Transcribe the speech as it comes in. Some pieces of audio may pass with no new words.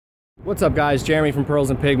What's up guys, Jeremy from Pearls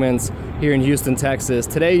and Pigments here in Houston, Texas.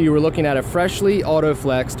 Today you were looking at a freshly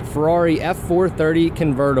Autoflexed Ferrari F430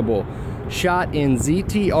 convertible, shot in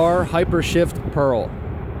ZTR Hypershift Pearl.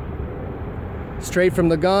 Straight from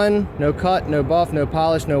the gun, no cut, no buff, no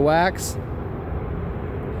polish, no wax.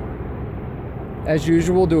 As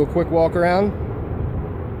usual, do a quick walk around.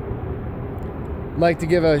 Like to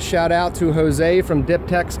give a shout out to Jose from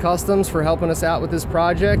Diptex Customs for helping us out with this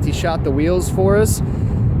project. He shot the wheels for us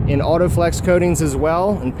in Autoflex coatings as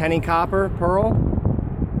well, in penny copper pearl.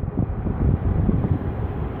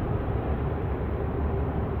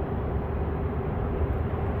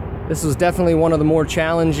 This was definitely one of the more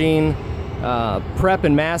challenging prep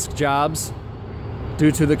and mask jobs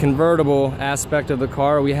due to the convertible aspect of the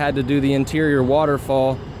car. We had to do the interior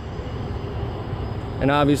waterfall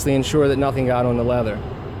and obviously ensure that nothing got on the leather.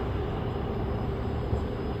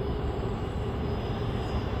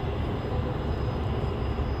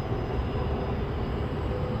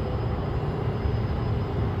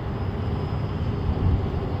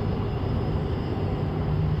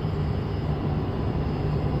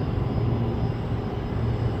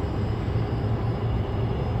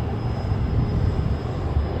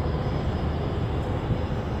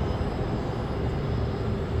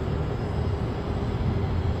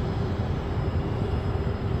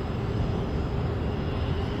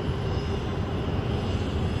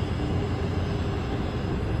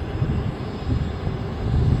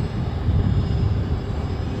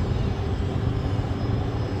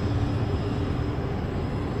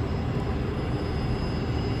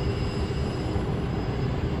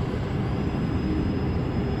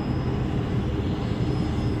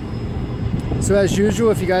 So as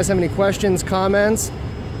usual, if you guys have any questions, comments,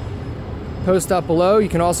 post up below. You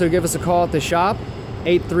can also give us a call at the shop,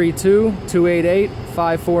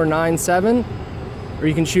 832-288-5497, or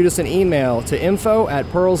you can shoot us an email to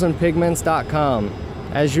info@pearlsandpigments.com.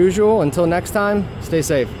 As usual, until next time, stay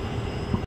safe.